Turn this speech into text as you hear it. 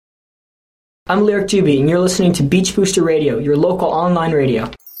I'm Lyric Dubee, and you're listening to Beach Booster Radio, your local online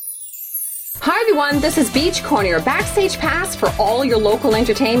radio. Hi everyone, this is Beach Corner, your backstage pass for all your local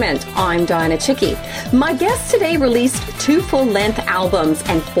entertainment. I'm Dianna Chycki. My guest today released 2 full-length albums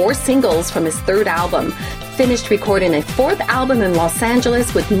and 4 singles from his 3rd album. Finished recording a 4th album in Los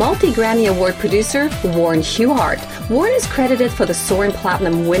Angeles with multi-Grammy Award producer Warren Hughart. Warren is credited for the Soaring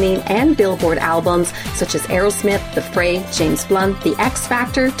Platinum winning and Billboard albums such as Aerosmith, The Fray, James Blunt, The X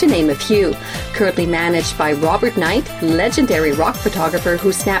Factor, to name a few. Currently managed by Robert Knight, legendary rock photographer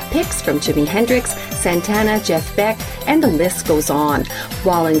who snapped pics from Jimi Hendrix, Santana, Jeff Beck, and the list goes on.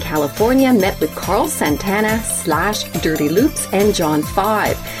 While in California, met with Carl Santana, Slash, Dirty Loops, and John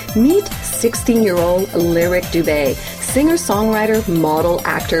 5. Meet 16-year-old Lyric Dubee, singer-songwriter, model,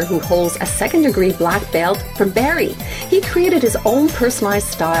 actor who holds a 2nd-degree black belt from Barrie. He created his own personalized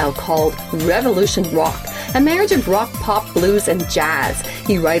style called Revolution Rock, a marriage of rock, pop, blues, and jazz.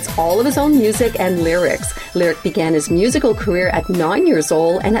 He writes all of his own music and lyrics. Lyric began his musical career at 9 years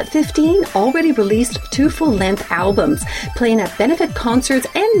old and at 15 already released 2 full-length albums, playing at benefit concerts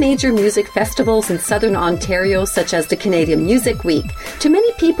and major music festivals in southern Ontario such as the Canadian Music Week. To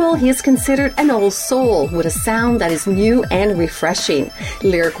many people, he is considered an old soul with a sound that is new and refreshing.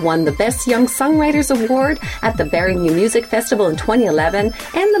 Lyric won the Best Young Songwriters Award at the Barrie New Music Festival in 2011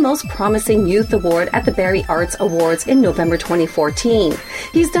 and the Most Promising Youth Award at the Barrie Arts Awards in November 2014.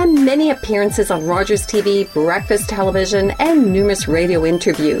 He's done many appearances on Rogers TV, breakfast television, and numerous radio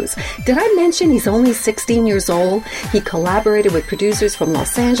interviews. Did I mention he's only 16 years old? He collaborated with producers from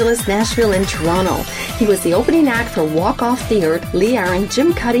Los Angeles, Nashville, and Toronto. He was the opening act for Walk Off the Earth, Lee Aaron,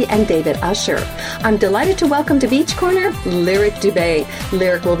 Jim Cuddy, and David Usher. I'm delighted to welcome to Beach Corner, Lyric Dubee.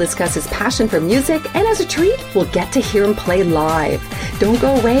 Lyric will discuss his passion for music, and as a treat, we'll get to hear him play live. Don't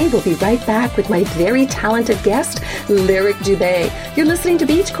go away. We'll be right back with my very talented guest, Lyric Dubee. You're listening to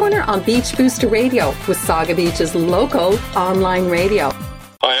Beach Corner on Beach Booster Radio with Saga Beach's local online radio.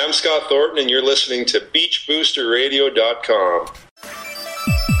 Hi, I'm Scott Thornton, and you're listening to BeachBoosterRadio.com.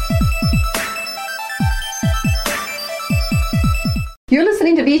 You're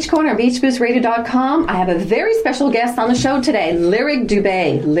listening to Beach Corner on BeachBoostRadio.com. I have a very special guest on the show today, Lyric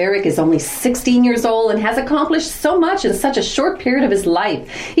Dubee. Lyric is only 16 years old and has accomplished so much in such a short period of his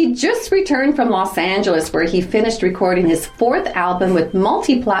life. He just returned from Los Angeles, where he finished recording his 4th album with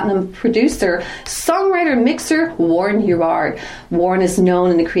multi-platinum producer, songwriter, mixer Warren Hughart. Warren is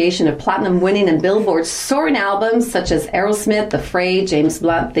known in the creation of platinum-winning and Billboard soaring albums such as Aerosmith, The Fray, James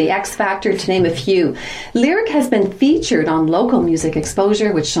Blunt, The X Factor, to name a few. Lyric has been featured on local music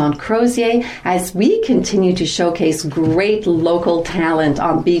exposure with Sean Crozier as we continue to showcase great local talent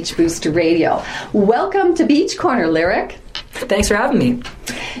on Beach Booster Radio. Welcome to Beach Corner, Lyric. Thanks for having me.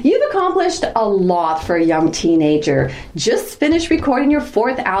 You've accomplished a lot for a young teenager. Just finished recording your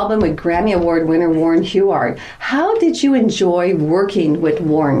 4th album with Grammy Award winner Warren Hughart. How did you enjoy working with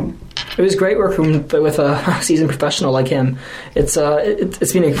Warren? It was great working with a seasoned professional like him. It's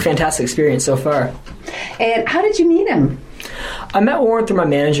been a fantastic experience so far. And how did you meet him? I met Warren through my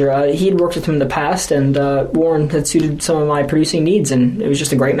manager. He had worked with him in the past, and Warren had suited some of my producing needs, and it was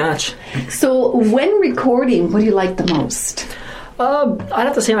just a great match. So when recording, what do you like the most? I'd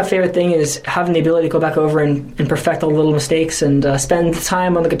have to say my favorite thing is having the ability to go back over and perfect all the little mistakes and spend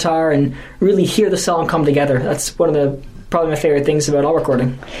time on the guitar and really hear the song come together. That's one of the probably my favorite things about all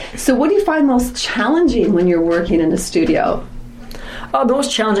recording. So what do you find most challenging when you're working in the studio? The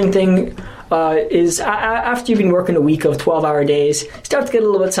most challenging thing is after you've been working a week of 12-hour days, you start to get a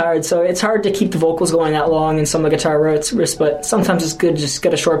little bit tired, so it's hard to keep the vocals going that long and some of the guitar riffs, but sometimes it's good to just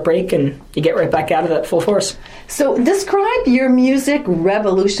get a short break and you get right back out of that full force. So describe your music,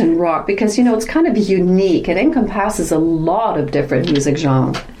 Revolution Rock, because, you know, it's kind of unique. It encompasses a lot of different music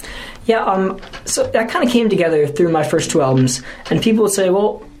genres. Yeah, so that kind of came together through my first 2 albums, and people would say,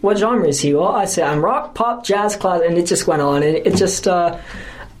 well, what genre is he? Well, I'd say I'm rock, pop, jazz, classic, and it just went on, and it just... I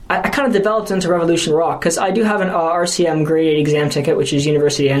kind of developed into Revolution Rock because I do have an RCM grade 8 exam ticket, which is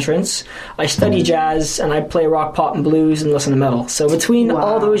university entrance. I study jazz, and I play rock, pop, and blues, and listen to metal. So between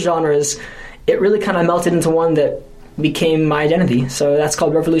all those genres, it really kind of melted into one that became my identity. So that's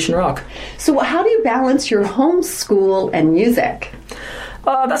called Revolution Rock. So how do you balance your home school and music?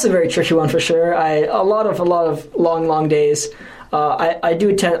 That's a very tricky one for sure. A lot of long days.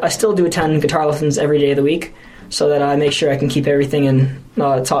 I still do attend guitar lessons every day of the week, so that I make sure I can keep everything in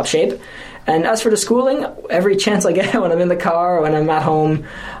top shape. And as for the schooling, every chance I get when I'm in the car or when I'm at home,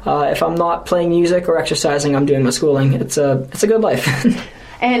 if I'm not playing music or exercising, I'm doing my schooling. It's a good life.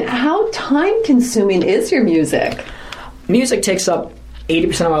 And how time-consuming is your music? Music takes up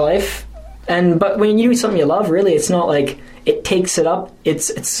 80% of my life. But when you do something you love, really, it's not like it takes it up.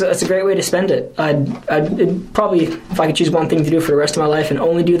 It's a great way to spend it. I'd probably, if I could choose one thing to do for the rest of my life and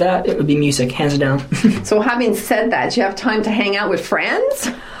only do that, it would be music, hands down. So having said that, do you have time to hang out with friends?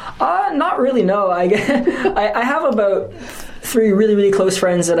 Not really, no. I have about 3 really, really close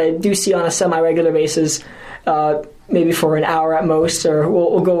friends that I do see on a semi-regular basis, maybe for an hour at most, or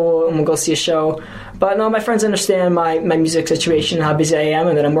we'll go see a show. But no, my friends understand my music situation, how busy I am,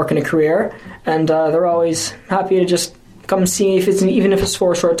 and that I'm working a career, and they're always happy to just come see even if it's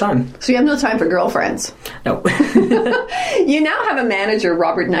for a short time. So you have no time for girlfriends? No. You now have a manager,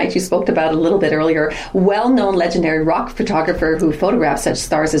 Robert Knight, you spoke about a little bit earlier, well-known legendary rock photographer who photographed such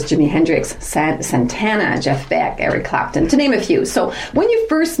stars as Jimi Hendrix, Santana, Jeff Beck, Eric Clapton, to name a few. So when you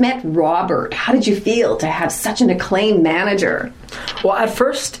first met Robert, how did you feel to have such an acclaimed manager? Well, at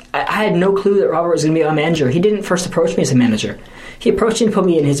first, I had no clue that Robert was going to be a manager. He didn't first approach me as a manager. He approached me and put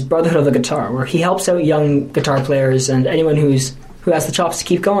me in his Brotherhood of the Guitar, where he helps out young guitar players and anyone who has the chops to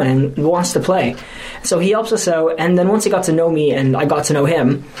keep going and wants to play. So he helps us out, and then once he got to know me and I got to know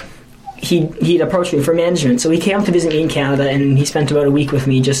him, he'd approached me for management. So he came to visit me in Canada, and he spent about a week with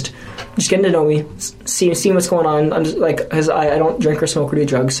me, just getting to know me, seeing what's going on. I'm just because I don't drink or smoke or do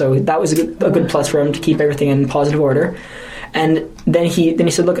drugs, so that was a good plus for him to keep everything in positive order. And then he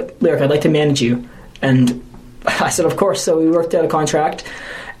said, "Look, Lyric, I'd like to manage you," and I said, "Of course." So we worked out a contract.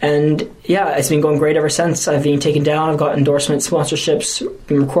 And yeah, it's been going great ever since. I've been taken down. I've got endorsements, sponsorships.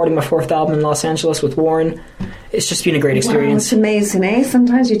 Been recording my 4th album in Los Angeles with Warren. It's just been a great experience. Wow, it's amazing, eh?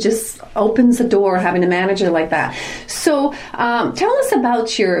 Sometimes it just opens the door having a manager like that. So tell us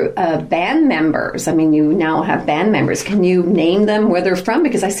about your band members. I mean, you now have band members. Can you name them, where they're from?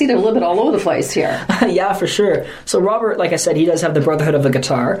 Because I see they're a little bit all over the place here. Yeah, for sure. So Robert, like I said, he does have the Brotherhood of the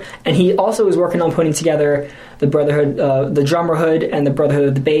Guitar. And he also is working on putting together the Brotherhood, the Drummerhood, and the Brotherhood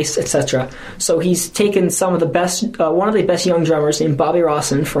of the Bass, etc. So he's taken some of the best, one of the best young drummers named Bobby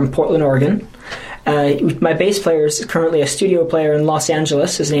Rawson from Portland, Oregon. My bass player is currently a studio player in Los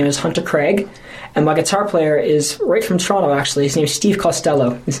Angeles. His name is Hunter Craig. And my guitar player is right from Toronto, actually. His name is Steve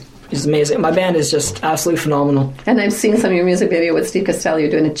Costello. He's amazing. My band is just absolutely phenomenal. And I've seen some of your music video with Steve Costello. You're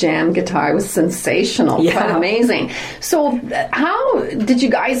doing a jam guitar. It was sensational. Yeah. Quite amazing. So how did you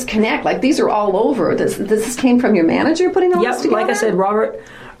guys connect? Like, these are all over. This came from your manager putting all this together? Like I said, Robert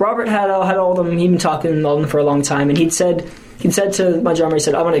had all of them. He'd been talking to all of them for a long time, and he'd said to my drummer, he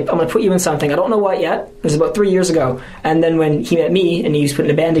said, I'm gonna put you in something. I don't know what yet. It was about 3 years ago. And then when he met me and he was putting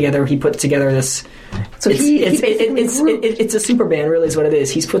a band together, he put together this. So it's a super band, really, is what it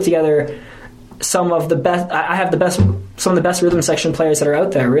is. He's put together some of the best. I have some of the best rhythm section players that are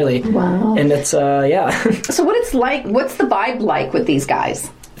out there, really. Wow. And it's yeah. So what's the vibe like with these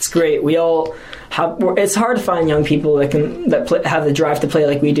guys? It's great. We all have. It's hard to find young people that have the drive to play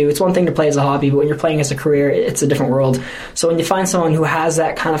like we do. It's one thing to play as a hobby, but when you're playing as a career, it's a different world. So when you find someone who has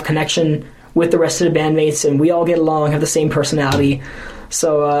that kind of connection with the rest of the bandmates, and we all get along, have the same personality.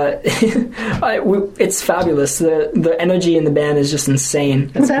 So it's fabulous. The energy in the band is just insane.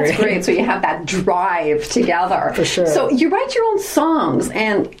 That's great. So you have that drive together. For sure. So you write your own songs,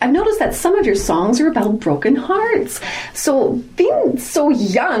 and I've noticed that some of your songs are about broken hearts. So being so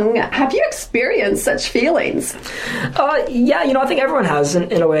young, have you experienced such feelings? Yeah, I think everyone has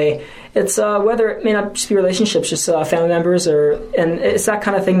in a way. It's whether it may not just be relationships, just family members, and it's that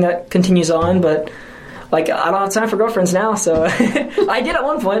kind of thing that continues on, but. Like, I don't have time for girlfriends now, so I did at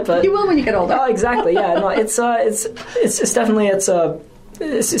one point, but you will when you get older. Oh, exactly. Yeah, no, it's definitely it's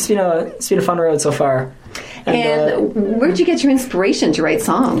been a fun road so far. And where'd you get your inspiration to write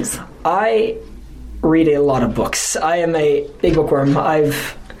songs? I read a lot of books. I am a big bookworm. I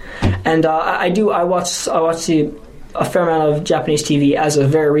watch a fair amount of Japanese TV as of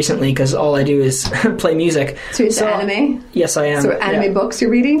very recently, because all I do is play music. So it's anime? Yes, I am. So anime books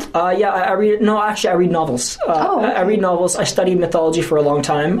you're reading? Yeah, I read. No, actually, I read novels. Okay. I read novels. I studied mythology for a long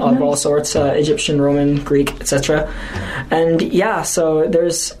time of all sorts, Egyptian, Roman, Greek, etc. And yeah, so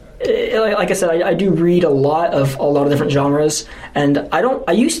there's. Like I said, I do read a lot of different genres, and I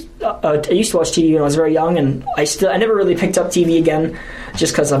used to watch TV when I was very young, and I never really picked up TV again,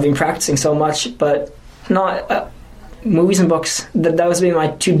 just because I've been practicing so much. But not. Movies and books. That was my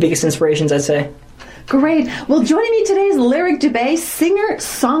 2 biggest inspirations, I'd say. Great. Well, joining me today is Lyric Dubee,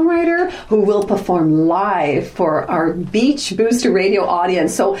 singer-songwriter who will perform live for our Beach Booster Radio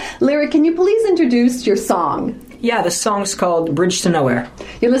audience. So, Lyric, can you please introduce your song? Yeah, the song's called Bridge to Nowhere.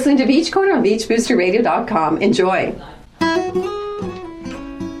 You're listening to Beach Corner on beachboosterradio.com. Enjoy.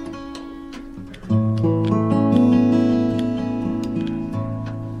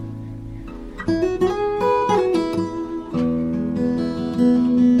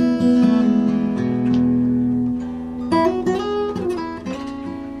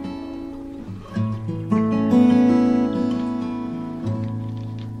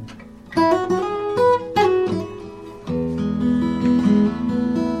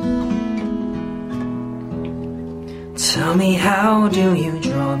 do you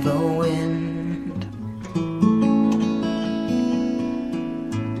draw the wind?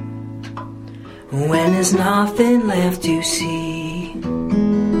 When there's nothing left to see?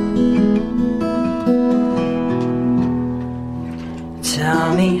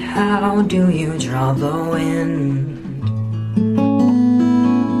 Tell me, how do you draw the wind?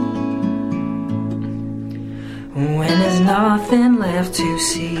 When there's nothing left to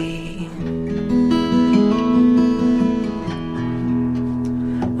see?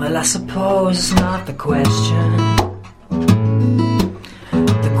 Well, I suppose it's not the question.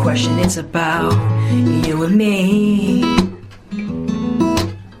 The question is about you and me.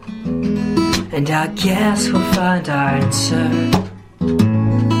 And I guess we'll find our answer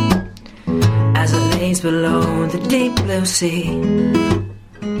as it lays below the deep blue sea.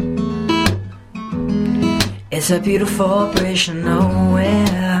 It's a beautiful bridge to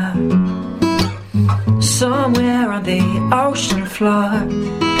nowhere, somewhere on the ocean floor.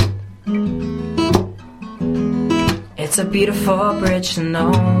 It's a beautiful bridge to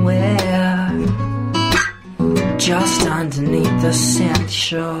nowhere, just underneath the sandy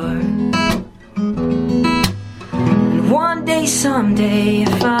shore. And one day, someday,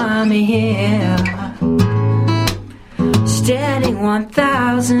 you'll find me here, standing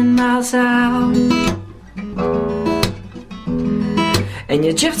 1,000 miles out. And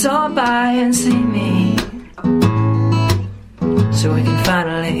you drift on by and see me, so we can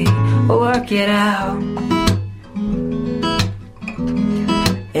finally work it out.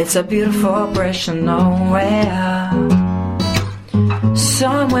 It's a beautiful bridge to nowhere,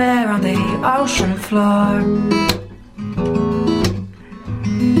 somewhere on the ocean floor.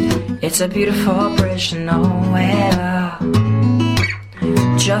 It's a beautiful bridge to nowhere,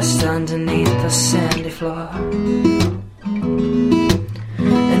 just underneath the sandy floor.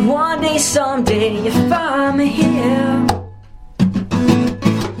 And one day, someday, you find me here,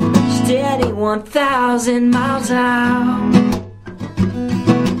 standing 1,000 miles out.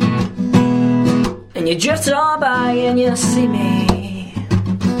 And you drift on by and you see me,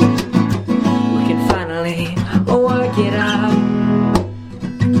 we can finally work it out.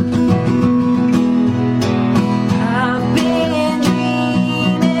 I've been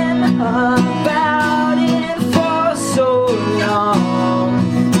dreaming about it for so long,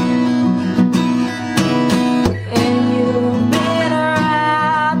 and you've been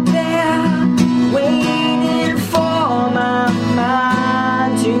right there waiting for my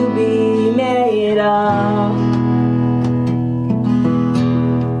mind to be made up.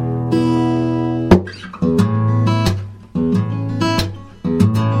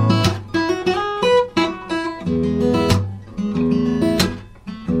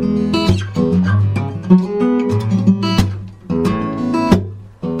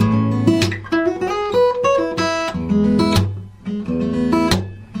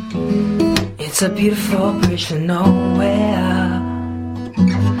 It's a beautiful bridge to nowhere,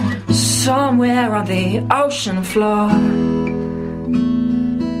 somewhere on the ocean floor.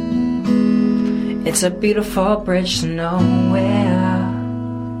 It's a beautiful bridge to nowhere,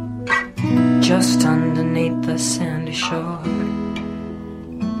 just underneath the sandy shore.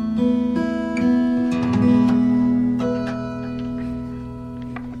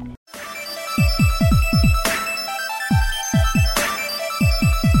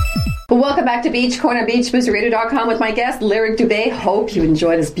 Welcome back to Beach Corner, beachboosterradio.com with my guest, Lyric Dubee. Hope you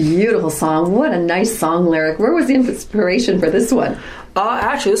enjoyed this beautiful song. What a nice song, Lyric. Where was the inspiration for this one?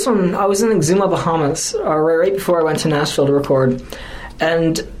 Actually, this one, I was in Exuma, Bahamas, right before I went to Nashville to record.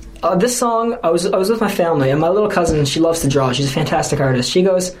 And this song, I was with my family, and my little cousin, she loves to draw. She's a fantastic artist. She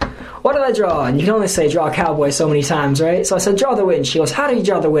goes, "What did I draw?" And you can only say draw a cowboy so many times, right? So I said, "Draw the wind." She goes, "How do you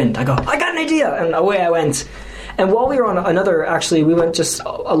draw the wind?" I go, "I got an idea." And away I went. And while we were on we went, just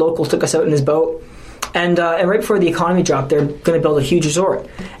a local took us out in his boat. And right before the economy dropped, they're going to build a huge resort.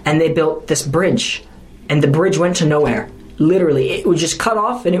 And they built this bridge. And the bridge went to nowhere. Literally. It was just cut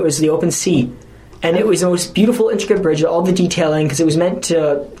off, and it was the open sea. And it was the most beautiful, intricate bridge, all the detailing, because it was meant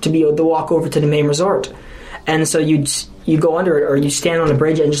to be the walk over to the main resort. And so you go under it, or you stand on a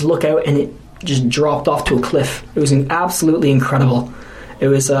bridge and just look out, and it just dropped off to a cliff. It was absolutely incredible. It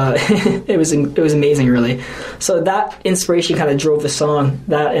was it was amazing, really. So that inspiration kind of drove the song.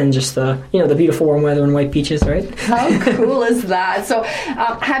 That and just the beautiful warm weather and white beaches, right? How cool is that? So,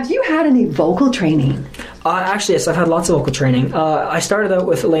 have you had any vocal training? Actually, yes, I've had lots of vocal training. I started out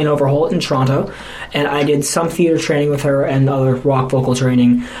with Elaine Overholt in Toronto, and I did some theatre training with her and other rock vocal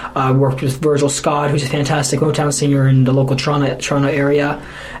training. I worked with Virgil Scott, who's a fantastic Motown singer in the local Toronto area.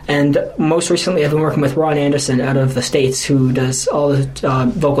 And most recently, I've been working with Ron Anderson out of the States, who does all the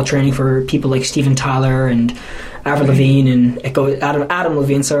vocal training for people like Steven Tyler and Avril Lavigne, and it goes Adam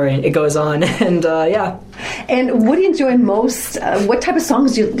Levine, sorry, and it goes on, and yeah. And what do you enjoy most? What type of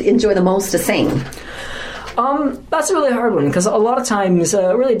songs do you enjoy the most to sing? That's a really hard one because a lot of times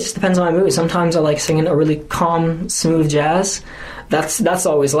it really just depends on my mood. Sometimes I like singing a really calm, smooth jazz. That's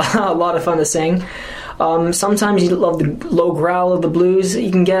always a lot of fun to sing. Sometimes you love the low growl of the blues that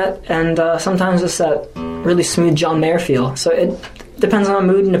you can get, and sometimes it's that really smooth John Mayer feel. So it depends on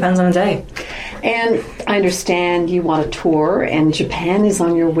my mood and depends on the day. And I understand you want to tour, and Japan is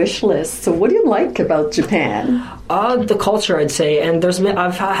on your wish list. So what do you like about Japan? The culture, I'd say, and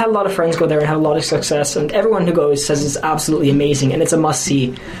I've had a lot of friends go there and have a lot of success, and everyone who goes says it's absolutely amazing and it's a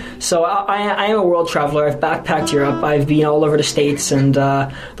must-see. So I am a world traveler. I've backpacked Europe. I've been all over the States, and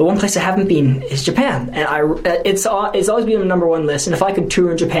the one place I haven't been is Japan. And it's always been on the number one list. And if I could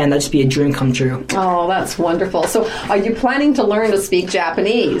tour in Japan, that'd just be a dream come true. Oh, that's wonderful. So are you planning to learn to speak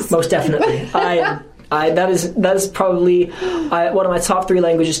Japanese? Most definitely. That is probably one of my top 3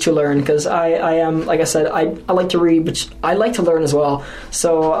 languages to learn because I am, like I said, I like to read, but I like to learn as well.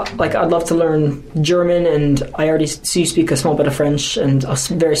 So like I'd love to learn German, and I already speak a small bit of French and a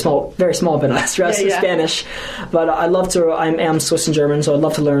very small bit of Spanish. But I am Swiss and German, so I'd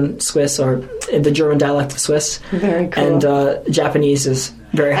love to learn Swiss or the German dialect of Swiss. Very cool. And Japanese is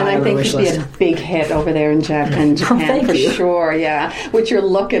very high on my wish list. And I think you'd be a big hit over there in Japan for sure, yeah, with your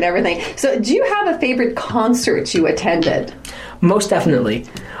look and everything. So do you have a favorite concert you attended? Most definitely.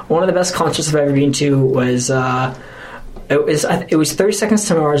 One of the best concerts I've ever been to was it was 30 Seconds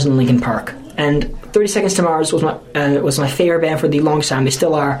to Mars in Lincoln Park. And 30 Seconds to Mars was my favorite band for the longest time. They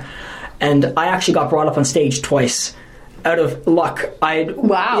still are. And I actually got brought up on stage twice out of luck.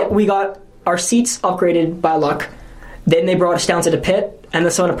 Wow. We got our seats upgraded by luck. Then they brought us down to the pit, and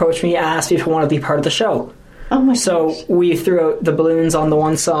then someone approached me and asked me if I wanted to be part of the show. Oh my So gosh. we threw out the balloons on the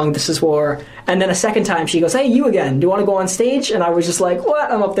one song, This Is War, and then a second time she goes, hey, you again, do you want to go on stage? And I was just like, what?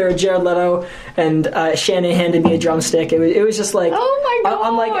 I'm up there with Jared Leto, and Shannon handed me a drumstick. It was just like,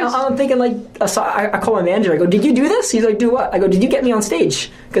 oh my gosh. I'm thinking like, I call my manager, I go, did you do this? He's like, do what? I go, did you get me on stage?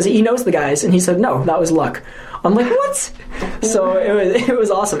 Because he knows the guys, and he said, no, that was luck. I'm like, what? So it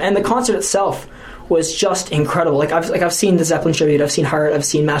was awesome, and the concert itself was just incredible. I've seen the Zeppelin tribute, I've seen Heart, I've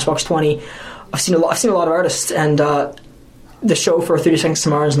seen Matchbox 20, I've seen a lot of artists, and the show for 30 Seconds to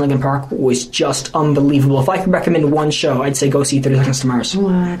Mars in Lincoln Park was just unbelievable. If I could recommend one show, I'd say go see 30 Seconds to Mars.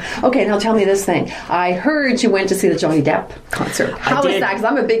 Wow. Okay, now tell me this thing. I heard you went to see the Johnny Depp concert. How was that? Because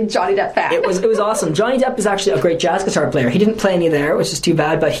I'm a big Johnny Depp fan. It was awesome. Johnny Depp is actually a great jazz guitar player. He didn't play any there, which is too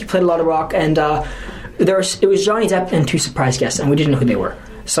bad, but he played a lot of rock, and it was Johnny Depp and 2 surprise guests, and we didn't know who they were.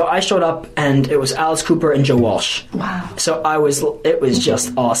 So I showed up, and it was Alice Cooper and Joe Walsh. Wow! So it was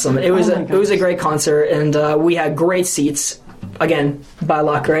just awesome. It was a great concert, and we had great seats. Again, by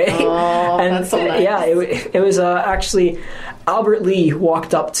luck, right? Oh, and that's so nice. Yeah, it was actually Albert Lee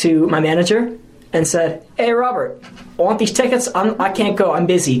walked up to my manager and said, "Hey, Robert, I want these tickets. I can't go. I'm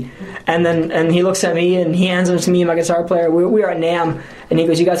busy." And he looks at me and he hands them to me and my guitar player. We are at NAMM, and he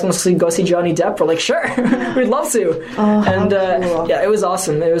goes, "You guys want to go see Johnny Depp?" We're like, "Sure, we'd love to." Oh, and cool. Yeah, it was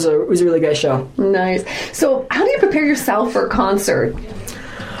awesome. It was a really great show. Nice. So, how do you prepare yourself for a concert?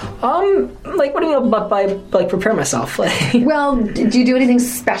 Like, what do you mean by prepare myself? Well, do you do anything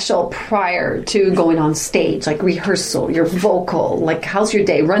special prior to going on stage, like rehearsal, your vocal? Like, how's your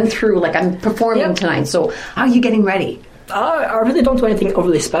day? Run through, like, I'm performing tonight, so how are you getting ready? I really don't do anything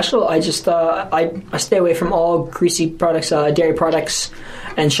overly special. I just I stay away from all greasy products, dairy products,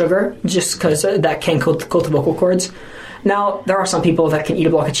 and sugar, just because that can coat the vocal cords. Now, there are some people that can eat a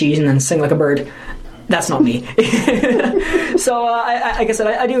block of cheese and then sing like a bird. That's not me. So, like I said,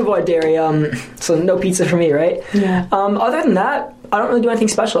 I do avoid dairy, so no pizza for me, right? Yeah. Other than that, I don't really do anything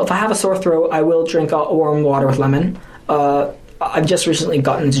special. If I have a sore throat, I will drink warm water with lemon. I've just recently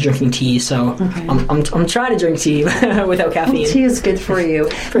gotten into drinking tea, so okay. I'm trying to drink tea without caffeine. Well, tea is good for you.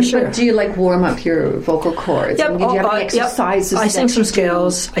 For sure. But do you, like, warm up your vocal cords? Yep. I mean, do you have any exercises? Yep. I sing some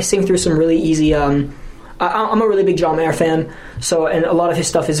scales. I sing through some really easy... I'm a really big John Mayer fan, and a lot of his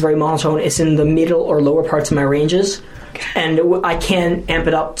stuff is very monotone. It's in the middle or lower parts of my ranges, and I can amp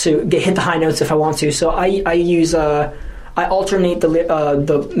it up to hit the high notes if I want to. So I alternate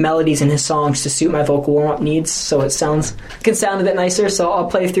the melodies in his songs to suit my vocal warm-up needs, so it can sound a bit nicer. So I'll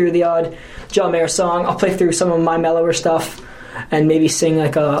play through the odd John Mayer song. I'll play through some of my mellower stuff, and maybe sing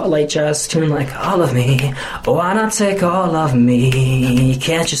like a light jazz tune like "All of Me, why not take all of me?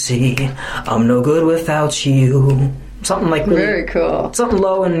 Can't you see I'm no good without you?" Something like really, very cool. Something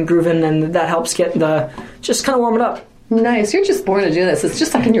low and grooving, and that helps get just kind of warm it up. Nice. You're just born to do this. It's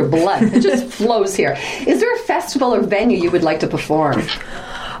just like in your blood. It just flows here. Is there a festival or venue you would like to perform?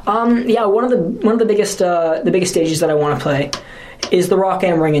 Yeah, one of the biggest stages that I want to play is the Rock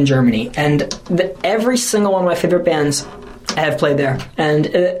am Ring in Germany, and every single one of my favorite bands I have played there, and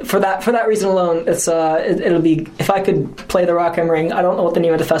for that reason alone, it'll be, if I could play the Rock am Ring. I don't know what the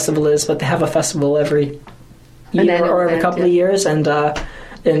name of the festival is, but they have a festival every year or every couple of years, and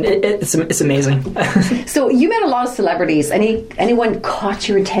it's amazing. So you met a lot of celebrities. Anyone caught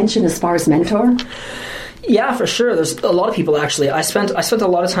your attention as far as mentor? Yeah, for sure. There's a lot of people actually. I spent a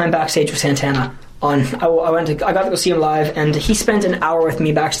lot of time backstage with Santana. I got to go see him live, and he spent an hour with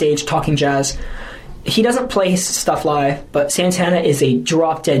me backstage talking jazz. He doesn't play his stuff live, but Santana is a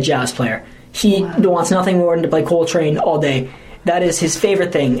drop-dead jazz player. He wants nothing more than to play Coltrane all day. That is his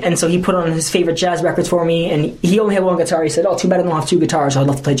favorite thing. And so he put on his favorite jazz records for me, and he only had one guitar. He said, "Oh, too bad I don't have two guitars. I'd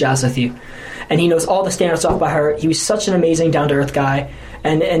love to play jazz with you." And he knows all the standards off by heart. He was such an amazing, down-to-earth guy.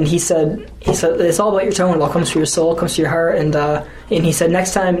 And he said, it's all about your tone. It all comes from your soul, comes from your heart. And he said,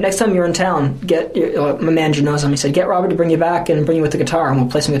 next time you're in town, my manager knows him. He said, get Robert to bring you back and bring you with the guitar, and we'll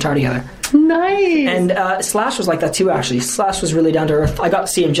play some guitar together. Nice. And Slash was like that too, actually. Slash was really down to earth. I got to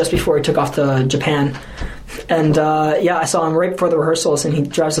see him just before he took off to Japan. And I saw him right before the rehearsals, and he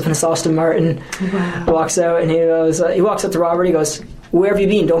drives up in his Aston Martin, walks out, and he walks up to Robert. He goes, "Where have you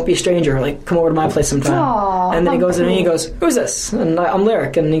been? Don't be a stranger. Like, come over to my place sometime." Aww, and then he goes to me, he goes, "Who's this?" And I'm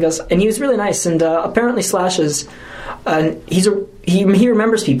Lyric, and he goes, and he was really nice. And apparently Slash is, he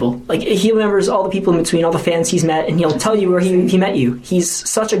remembers people. Like, he remembers all the people in between, all the fans he's met, and he'll tell you where he met you. He's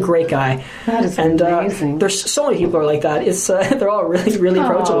such a great guy. That is amazing. There's so many people are like that. It's they're all really, really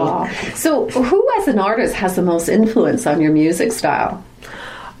approachable. So, who as an artist has the most influence on your music style?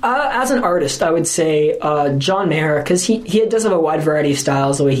 As an artist, I would say John Mayer, because he does have a wide variety of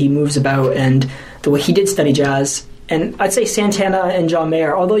styles, the way he moves about and the way he did study jazz. And I'd say Santana and John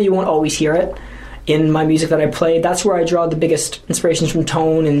Mayer, although you won't always hear it in my music that I play, that's where I draw the biggest inspirations from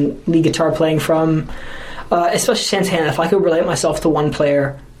tone and lead guitar playing from. Especially Santana. If I could relate myself to one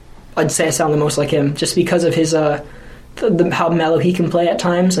player, I'd say I sound the most like him, just because of his how mellow he can play at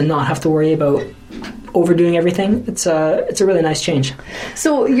times and not have to worry about overdoing everything. It's a really nice change.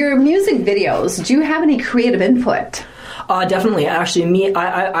 So your music videos, do you have any creative input? Definitely. Actually,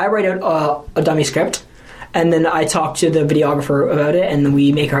 I write out a dummy script, and then I talk to the videographer about it, and then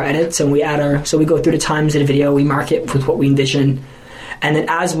we make our edits, and we go through the times in a video, we mark it with what we envision, and then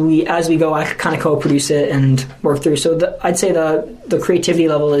as we go, I kind of co-produce it and work through. So I'd say the creativity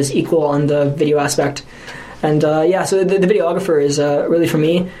level is equal on the video aspect. And so the videographer is really, for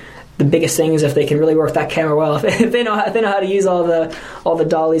me, the biggest thing is if they can really work that camera well. If they know how to use all the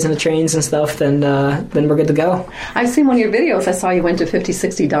dollies and the trains and stuff, then we're good to go. I've seen one of your videos. I saw you went to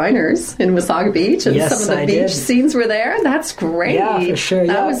 50-60 diners in Wasaga Beach, and some of the beach scenes were there. That's great. Yeah, for sure.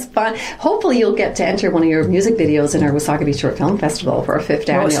 That was fun. Hopefully, you'll get to enter one of your music videos in our Wasaga Beach Short Film Festival for our 5th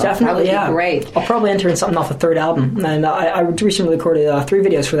annual. Most definitely, that would be great. I'll probably enter in something off the 3rd album, and I recently recorded 3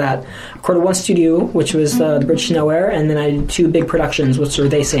 videos for that. I recorded one studio, which was the Bridge to Nowhere, and then I did 2 big productions, which are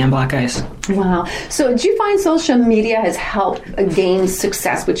They Say and Black Ice. Wow. So do you find social media has helped gain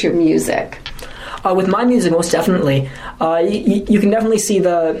success with your music? With my music, most definitely. You can definitely see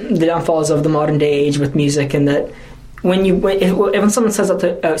the downfalls of the modern day age with music, and that when someone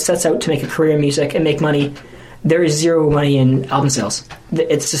sets out to make a career in music and make money, there is zero money in album sales.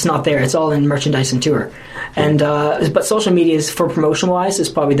 It's just not there. It's all in merchandise and tour. And but social media, is, for promotion-wise, is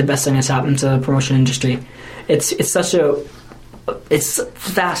probably the best thing that's happened to the promotion industry. It's such a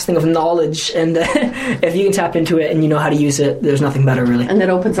vast thing of knowledge, and if you can tap into it and you know how to use it, there's nothing better, really. And that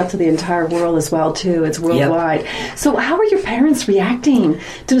opens up to the entire world as well, too. It's worldwide. Yep. So how are your parents reacting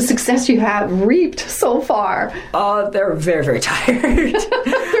to the success you have reaped so far? They're very, very tired.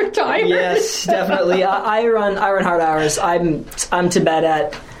 They're tired? Yes, definitely. I run hard hours. I'm to bed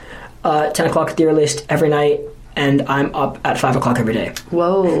at 10 o'clock at the earliest every night, and I'm up at 5 o'clock every day.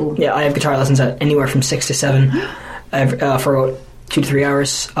 Whoa. Yeah, I have guitar lessons at anywhere from 6 to 7. For about 2 to 3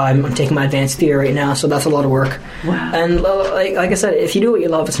 hours. I'm taking my advanced theater right now, so that's a lot of work. Wow. And like I said, if you do what you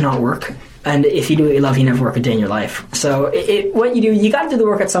love, it's not work. And if you do what you love, you never work a day in your life. So what you do, you got to do the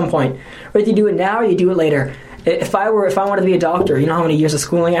work at some point. Whether you do it now or you do it later. If I wanted to be a doctor, you know how many years of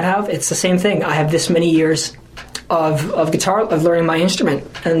schooling I'd have? It's the same thing. I have this many years of guitar, of learning my instrument.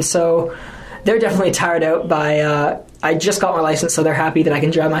 And so they're definitely tired out by... I just got my license, so they're happy that I can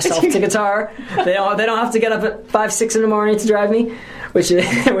drive myself to guitar. They don't have to get up at 5, 6 in the morning to drive me, which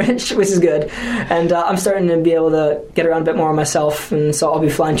is good. And I'm starting to be able to get around a bit more myself, and so I'll be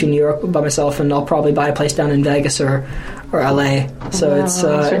flying to New York by myself, and I'll probably buy a place down in Vegas or LA. So it's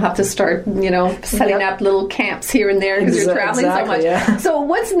so you'll have to start, setting up little camps here and there because you're traveling so much. Yeah. So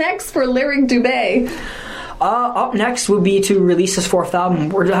what's next for Lyric Dubee? Up next would be to release this 4th album.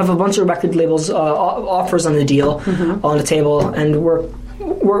 We're going to have a bunch of record labels offers on the deal on the table, and we're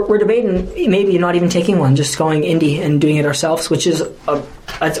debating maybe not even taking one, just going indie and doing it ourselves, which is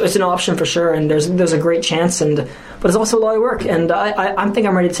it's an option for sure. And there's a great chance, but it's also a lot of work. And I think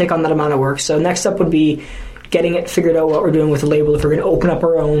I'm ready to take on that amount of work. So next up would be getting it figured out what we're doing with the label. If we're going to open up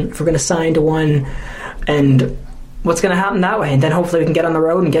our own, if we're going to sign to one, and what's going to happen that way. And then hopefully we can get on the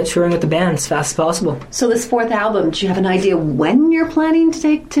road and get touring with the band as fast as possible. So this 4th album, do you have an idea when you're planning to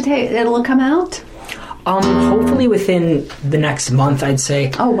take it'll come out? Hopefully within the next month, I'd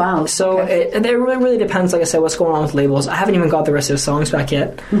say. Oh, wow. So it really depends, like I said, what's going on with labels. I haven't even got the rest of the songs back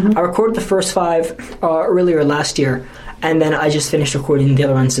yet. I recorded the first 5 earlier last year, and then I just finished recording the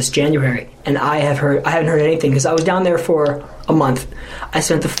other ones this January. And I haven't heard anything, because I was down there for a month. I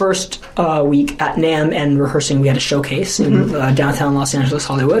spent the first week at NAMM and rehearsing. We had a showcase in downtown Los Angeles,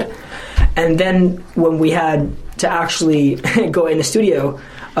 Hollywood. And then when we had to actually go in the studio,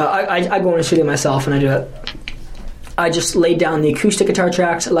 I go in the studio myself and I do it. I just laid down the acoustic guitar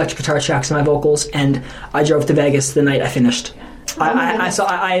tracks, electric guitar tracks, and my vocals, and I drove to Vegas the night I finished.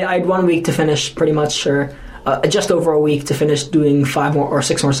 I had 1 week to finish, pretty much, or just over a week to finish doing 5 more or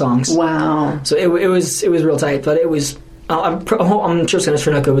 6 more songs. Wow! So it was real tight, but it was. I'm sure it's going to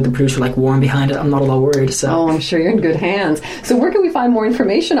turn out good with the producer like Warren behind it. I'm not at all worried. So. Oh, I'm sure you're in good hands. So where can we find more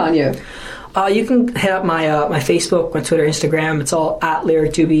information on you? You can hit up my Facebook, my Twitter, Instagram. It's all at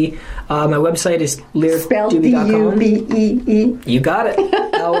Lyric Dubee. My website is lyricdubee.com. D-U-B-E-E. You got it.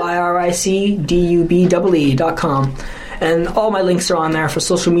 LYRICDUBEE.com. And all my links are on there for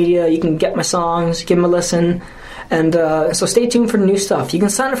social media. You can get my songs, give them a listen. And so stay tuned for new stuff. You can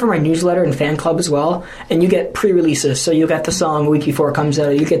sign up for my newsletter and fan club as well, and you get pre-releases. So you'll get the song a week before it comes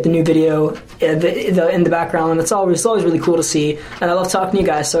out. You get the new video in the background. It's always really cool to see. And I love talking to you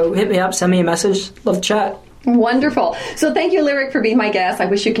guys. So hit me up, send me a message. Love to chat. Wonderful. So thank you, Lyric, for being my guest. I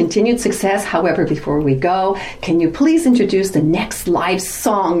wish you continued success. However, before we go, can you please introduce the next live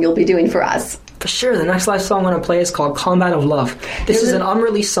song you'll be doing for us? For sure. The next live song I'm going to play is called Combat of Love. This is an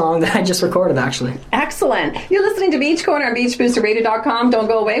unreleased song that I just recorded, actually. Excellent. You're listening to Beach Corner on BeachBoosterRadio.com. Don't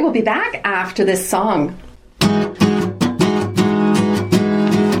go away. We'll be back after this song.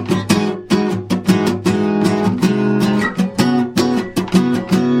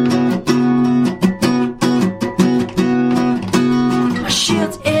 My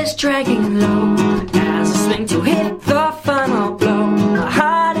shield is dragging low as I swing to hit the final blow. My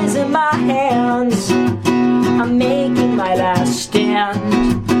heart is in my hands. I'm making my last stand.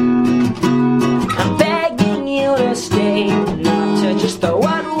 I'm begging you to stay, not to just throw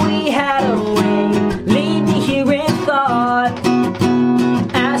what we had away. Leave me here in thought,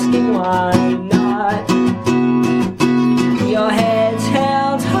 asking why not. Your head's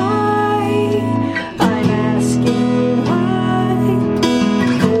held high, I'm asking why.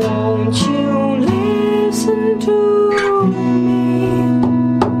 Won't you listen to me?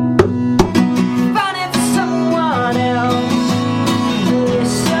 Running for someone else,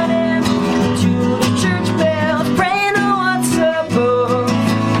 listening to the church bells, praying to what's above.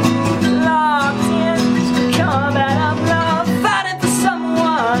 Locked in the combat of love, fighting for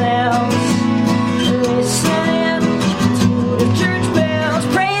someone else, listening to the church bells,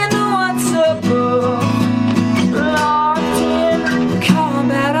 praying to what's above. Locked in the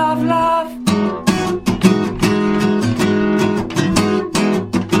combat of love.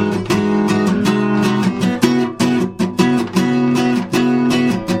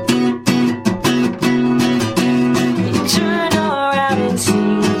 Turn around and see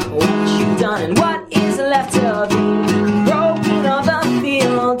what you've done and what is left of you. Broken on the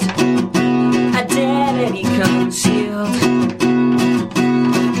field, identity concealed.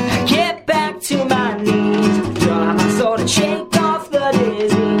 Get back to my knees, draw my sword and shake off the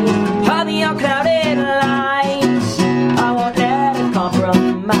disease of the unclouded lines. I won't let it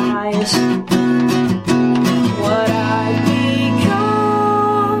compromise what I've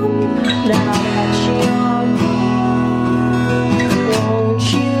become now that you're gone. Won't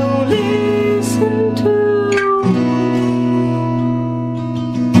you listen to me?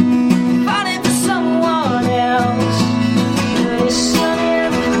 Fighting for someone else,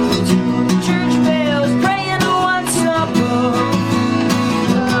 listening to the church bells, praying to what's above.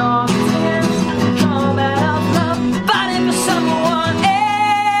 Locked in the combat of love, fighting for someone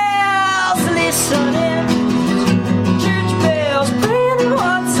else.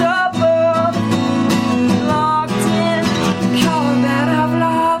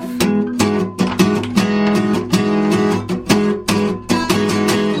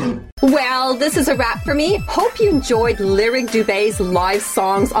 Well, this is a wrap for me. Hope you enjoyed Lyric Dubee's live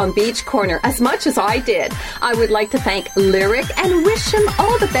songs on Beach Corner as much as I did. I would like to thank Lyric and wish him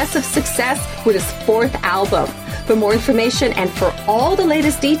all the best of success with his 4th album. For more information and for all the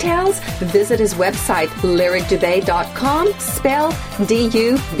latest details, visit his website, lyricdubee.com, spelled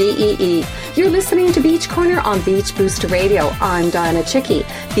D-U-B-E-E. You're listening to Beach Corner on Beach Booster Radio. I'm Dianna Chycki.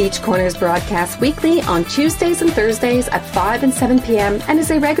 Beach Corner is broadcast weekly on Tuesdays and Thursdays at 5 and 7 p.m. and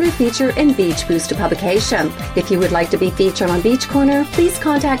is a regular feature in Beach Booster publication. If you would like to be featured on Beach Corner, please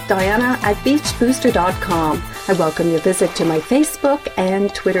contact Dianna at beachbooster.com. I welcome your visit to my Facebook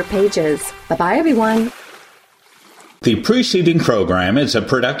and Twitter pages. Bye-bye, everyone. The preceding program is a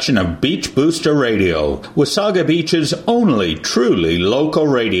production of Beach Booster Radio, Wasaga Beach's only truly local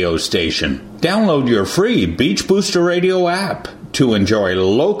radio station. Download your free Beach Booster Radio app to enjoy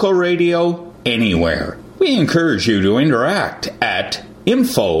local radio anywhere. We encourage you to interact at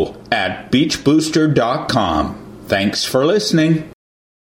info@beachbooster.com. Thanks for listening.